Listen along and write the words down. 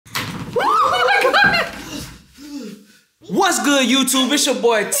What's good, YouTube? It's your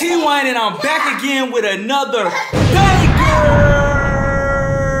boy T-Wine, and I'm back again with another banger.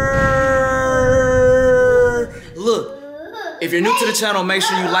 Look, if you're new to the channel, make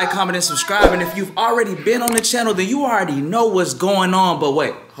sure you like, comment, and subscribe. And if you've already been on the channel, then you already know what's going on. But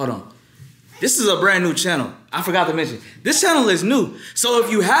wait, hold on. This is a brand new channel. I forgot to mention, this channel is new. So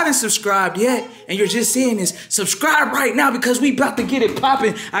if you haven't subscribed yet and you're just seeing this, subscribe right now because we about to get it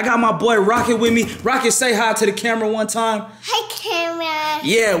popping. I got my boy Rocket with me. Rocket, say hi to the camera one time. Hi, camera.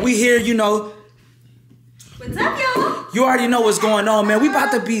 Yeah, we here, you know. What's up, y'all? You already know what's going on, man. We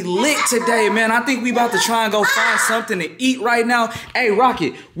about to be lit today, man. I think we about to try and go find something to eat right now. Hey,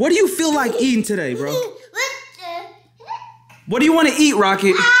 Rocket, what do you feel like eating today, bro? What do you want to eat,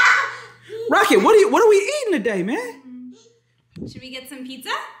 Rocket? Rocket, what are we eating today, man? Should we get some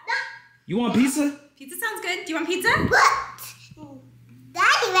pizza? You want pizza? Pizza sounds good. Do you want pizza? What?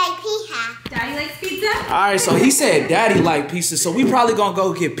 Daddy likes pizza. Daddy likes pizza? All right, so he said daddy like pizza, so we probably gonna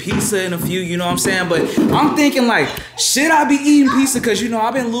go get pizza in a few, you know what I'm saying? But I'm thinking like, should I be eating pizza? Cause you know,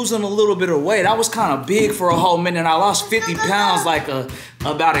 I've been losing a little bit of weight. I was kind of big for a whole minute. I lost 50 pounds like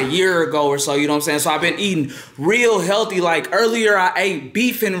about a year ago or so, you know what I'm saying? So I've been eating real healthy. Like earlier I ate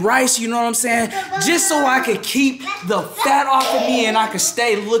beef and rice, you know what I'm saying? Just so I could keep the fat off of me and I could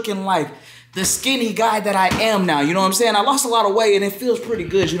stay looking like the skinny guy that I am now, you know what I'm saying? I lost a lot of weight and it feels pretty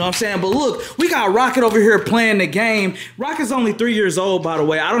good, you know what I'm saying? But look, we got Rocket over here playing the game. Rocket's only 3 years old, by the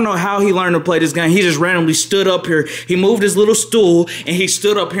way. I don't know how he learned to play this game. He just randomly stood up here. He moved his little stool and he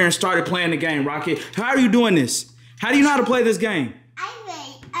stood up here and started playing the game. Rocket, how are you doing this? How do you know how to play this game? I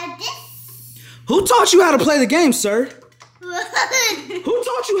made this. Who taught you how to play the game, sir? Who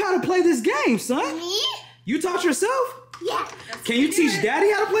taught you how to play this game, son? Me? You taught yourself? Yeah. Can you teach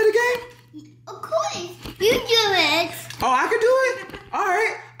Daddy how to play the game? Of course. You do it. Oh, I can do it? All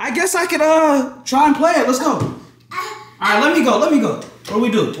right. I guess I could try and play it. Let's go. All right, let me go. What do we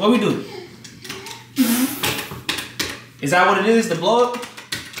do? Is that what it is, the blow up?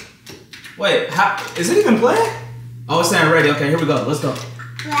 Wait, how, is it even playing? Oh, it's saying ready. Okay, here we go. Let's go.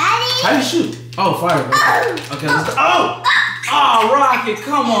 Ready? How do you shoot? Oh, fire. Okay, let's go. Oh! Oh, Rocket,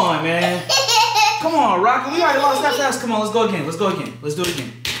 come on, man. Come on, Rocket. We already lost that fast. Come on, let's go again. Let's do it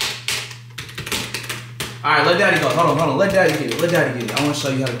again. All right, let Daddy go. Hold on. Let Daddy get it. I want to show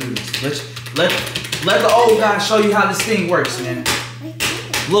you how to do this. Let the old guy show you how this thing works, man.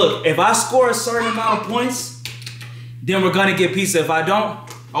 Look, if I score a certain amount of points, then we're gonna get pizza. If I don't,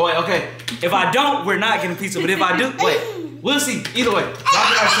 oh wait, okay. If I don't, we're not getting pizza. But if I do, wait, we'll see. Either way, Rocket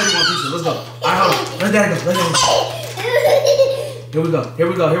already said he wants pizza. Let's go. All right, hold on. Let Daddy go. Here we go.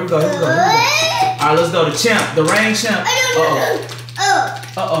 All right, let's go. The champ, the reign champ.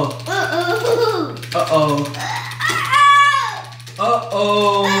 Uh-oh.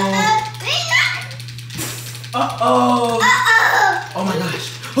 Oh my gosh.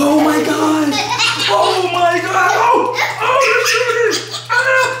 Oh, you're shooting.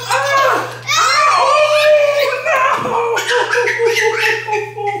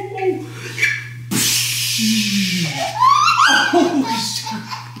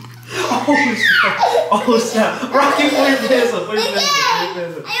 Oh snap. Rocky, put your hands up.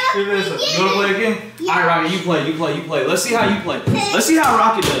 You wanna play again? Yeah. Alright, Rocky, you play. Let's see how you play. Let's see how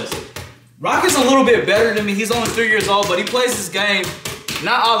Rocket does. Rocket's a little bit better than me. He's only 3 years old, but he plays this game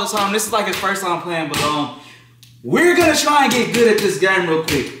not all the time. This is like his first time playing, but we're gonna try and get good at this game real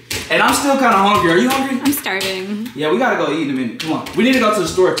quick. And I'm still kinda hungry. Are you hungry? I'm starving. Yeah, we gotta go eat in a minute. Come on. We need to go to the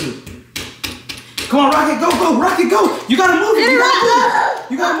store too. Come on, Rocket, go, Rocket, go! You gotta move it.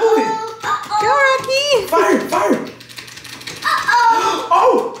 You gotta move it. Go, Rocky! Fire!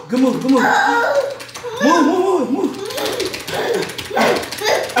 Oh! Good move. Move.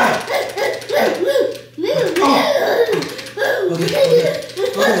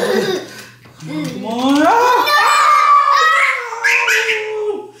 Okay. Come on.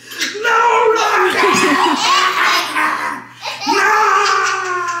 No, Rocky!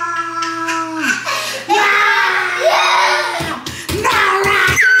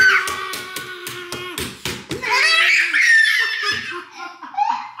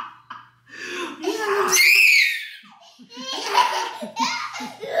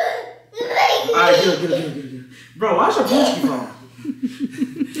 Alright, good. Bro, why's your pants keep on?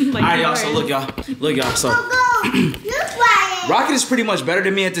 Alright, y'all, so look, y'all, so Rocket is pretty much better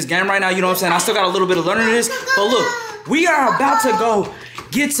than me at this game right now, you know what I'm saying? I still got a little bit of learning in this, but look, we are about to go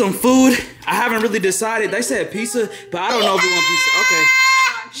get some food. I haven't really decided. They said pizza, but I don't know if we want pizza. Okay,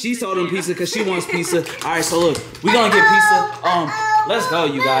 she told him pizza because she wants pizza. Alright, so look, we gonna get pizza. Let's go,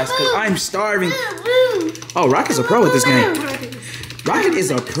 you guys, because I'm starving. Oh, Rocket's a pro at this game. Rocket is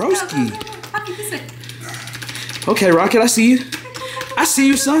a broski. Okay, Rocket, I see you. I see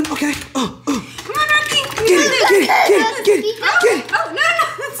you, son. Okay. Come on, Rocky. Get it. Oh, no.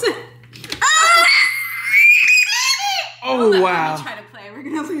 That's it. Oh, Let wow. me try to play. We're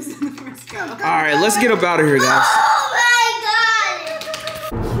going to lose in the first go. All right, let's get up out of here, guys. Oh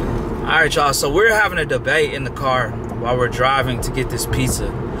my god! All right, y'all. So we're having a debate in the car while we're driving to get this pizza.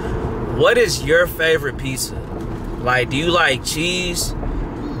 What is your favorite pizza? Like, do you like cheese?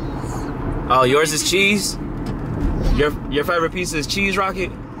 Oh, yours is cheese? Your favorite pizza is cheese,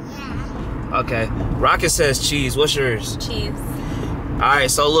 Rocket? Yeah. Okay. Rocket says cheese. What's yours? Cheese. All right,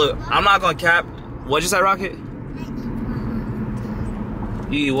 so look, I'm not going to cap. What'd you say, Rocket?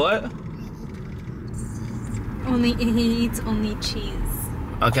 You eat what? He eats only cheese.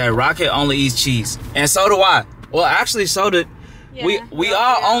 Okay, Rocket only eats cheese. And so do I. Well, actually, so did... We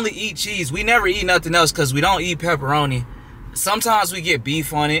all only eat cheese. We never eat nothing else because we don't eat pepperoni. Sometimes we get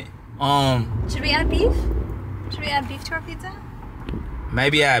beef on it. Should we add beef? Should we add beef to our pizza?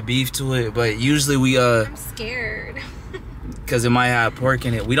 Maybe add beef to it, but usually we I'm scared. because it might have pork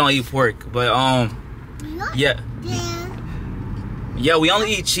in it. We don't eat pork, but yeah, we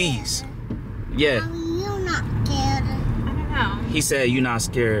only eat cheese. Yeah. You're not scared. I don't know. He said you not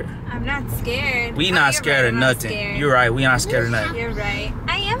scared. I'm not scared. We Oh, not you're scared right, of I'm not nothing. scared. You're right. We not scared of nothing. You're right.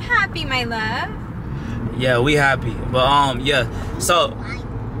 I am happy, my love. Yeah, we happy. But yeah. So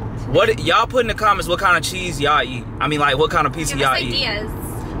what y'all put in the comments? What kind of cheese y'all eat? I mean, like, what kind of pizza Give y'all us eat? ideas.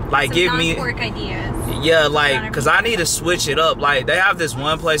 Like, Some give me. non-pork ideas. Yeah, like, cause I need to switch it up. Like, they have this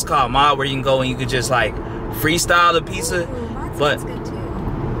one place called Ma where you can go and you could just like freestyle the pizza. Ooh, that But sounds good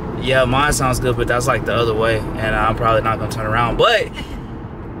too. yeah, mine sounds good, but that's like the other way, and I'm probably not gonna turn around. But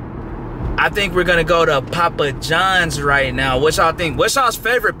I think we're gonna go to Papa John's right now. What y'all think? What's y'all's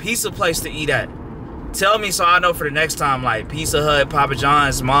favorite pizza place to eat at? Tell me so I know for the next time. Like Pizza Hut, Papa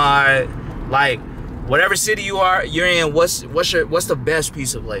John's, like whatever city you're in. What's the best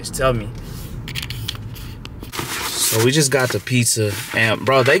pizza place? Tell me. So we just got the pizza, and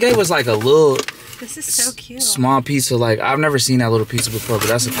bro, they gave us like a little. This is so cute. Small pizza. Like, I've never seen that little pizza before, but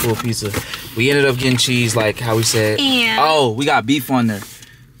that's a cool pizza. We ended up getting cheese, like how we said. And oh, we got beef on there.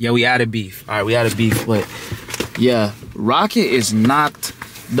 Yeah, we added beef. All right, we added beef, but yeah, Rocket is knocked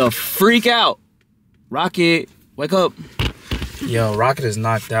the freak out. Rocket, wake up. Yo, Rocket is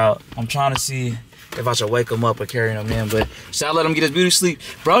knocked out. I'm trying to see if I should wake him up or carry him in, but should I let him get his beauty sleep?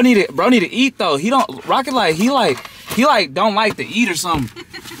 Bro need to eat though. He don't. Rocket he don't like to eat or something.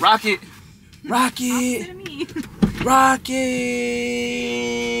 Rocket. Rocket!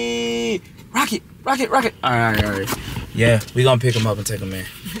 Alright. Yeah, we gonna pick him up and take him in.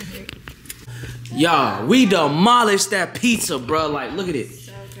 Y'all, we demolished that pizza, bro. Like, look at it.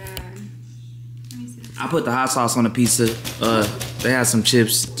 so good. I put the hot sauce on the pizza. They had some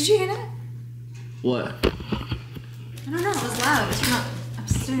chips. Did you hear that? What? I don't know. It was loud. It's from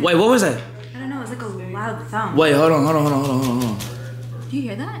upstairs. Wait, what was that? I don't know. It was like a loud thump. Wait, hold on. Do you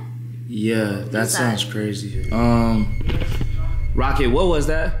hear that? Yeah, that What's sounds that? crazy. Rocket, what was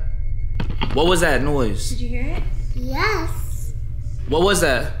that? What was that noise? Did you hear it? Yes. What was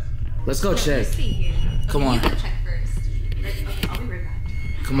that? Let's go check. Let's see. Come on. You go check first. Okay, I'll be right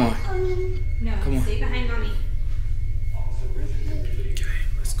back. Come on. No, Come on. stay behind mommy. Okay,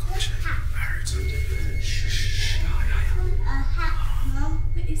 let's go check. A hat, Mom.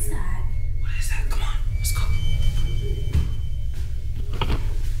 What is that? What is that? Come on, let's go.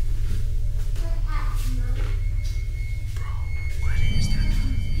 Bro, what is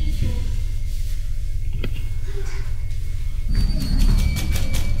that?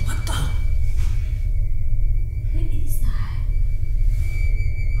 What the? What is that?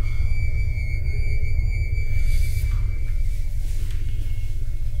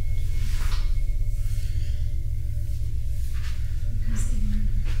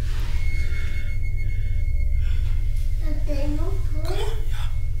 A demo toy. Come on, yeah.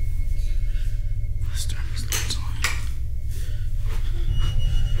 Let's turn these lights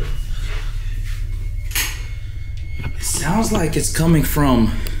on. It sounds like it's coming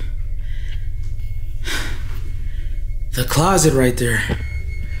from the closet right there.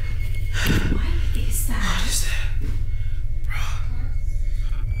 What is that? What is that? Bro.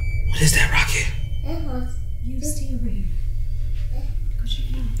 What is that, Rocket? It was. You stay over here. Go check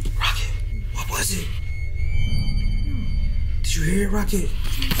it out. Rocket, what was it? Did you hear it, Rocket?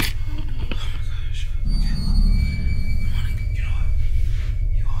 Oh my gosh. Okay. You know what?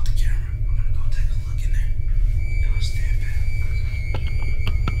 You hold the camera. I'm gonna go take a look in there. Y'all stand back.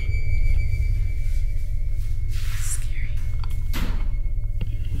 It's scary.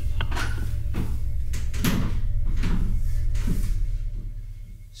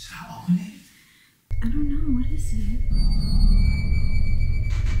 Should I open it? I don't know. What is it?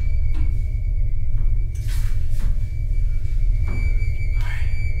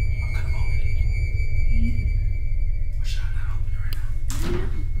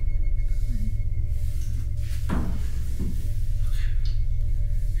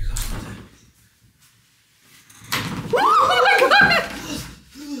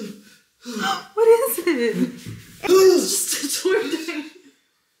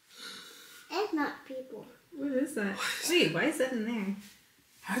 It's not people. What is that? Wait, why is that in there?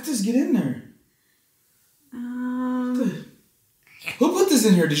 How did this get in there? Who put this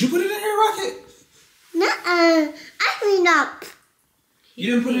in here? Did you put it in here, Rocket? Nuh-uh. I cleaned up.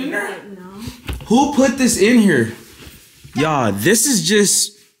 You didn't put it in there? No. Who put this in here? Y'all, this is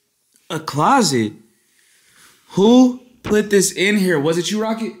just a closet. Who put this in here? Was it you,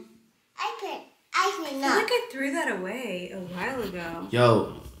 Rocket? I cleaned I feel up. like I threw that away a while ago.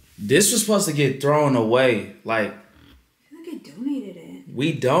 Yo, this was supposed to get thrown away. Like, I feel like I donated it.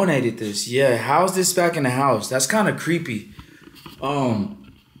 we donated this. Yeah, how's this back in the house? That's kind of creepy.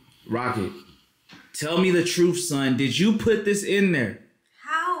 Rocket, tell me the truth, son. Did you put this in there?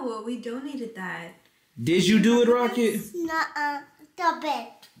 How? We donated that. Did you do it, Rocket? Nuh-uh. The big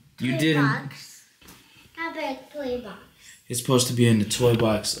You toy didn't. box. The big toy box. It's supposed to be in the toy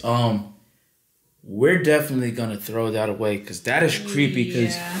box. We're definitely gonna throw that away because that is creepy.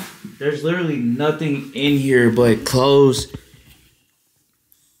 Because there's literally nothing in here but clothes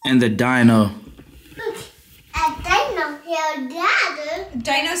and the dino. Look, a dino here, Dad.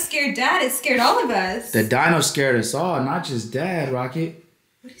 Dino scared Dad. It scared all of us. The dino scared us all, not just Dad, Rocket.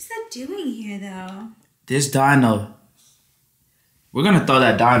 What is that doing here, though? This dino. We're gonna throw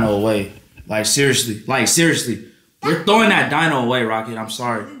that dino away. Like seriously. We're throwing that dino away, Rocket. I'm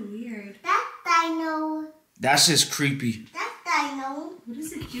sorry. Really weird. That dino. That's just creepy. That dino. What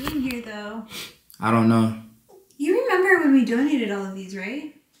is it doing here, though? I don't know. You remember when we donated all of these,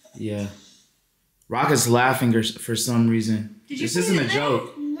 right? Yeah. Rocket's laughing for some reason. Did you This put it isn't a in there?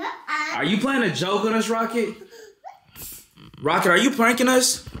 joke. Nuh-uh. Are you playing a joke on us, Rocket? Rocket, are you pranking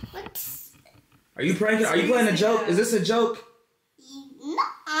us? What? Are you pranking? Are you playing a joke? Is this a joke?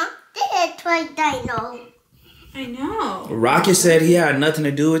 Nuh-uh. This is a toy dino. I know. Rocket said he had nothing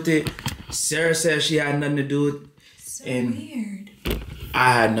to do with it. Sarah said she had nothing to do with it. So And- weird.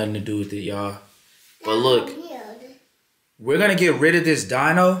 I had nothing to do with it, y'all. But look, Weird. we're going to get rid of this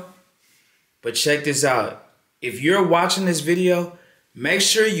dino. But check this out. If you're watching this video, make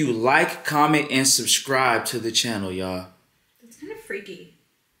sure you like, comment, and subscribe to the channel, y'all. That's kind of freaky.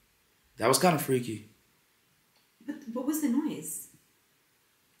 That was kind of freaky. What was the noise?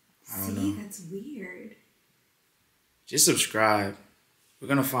 I don't See, know. that's weird. Just subscribe. We're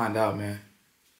going to find out, man.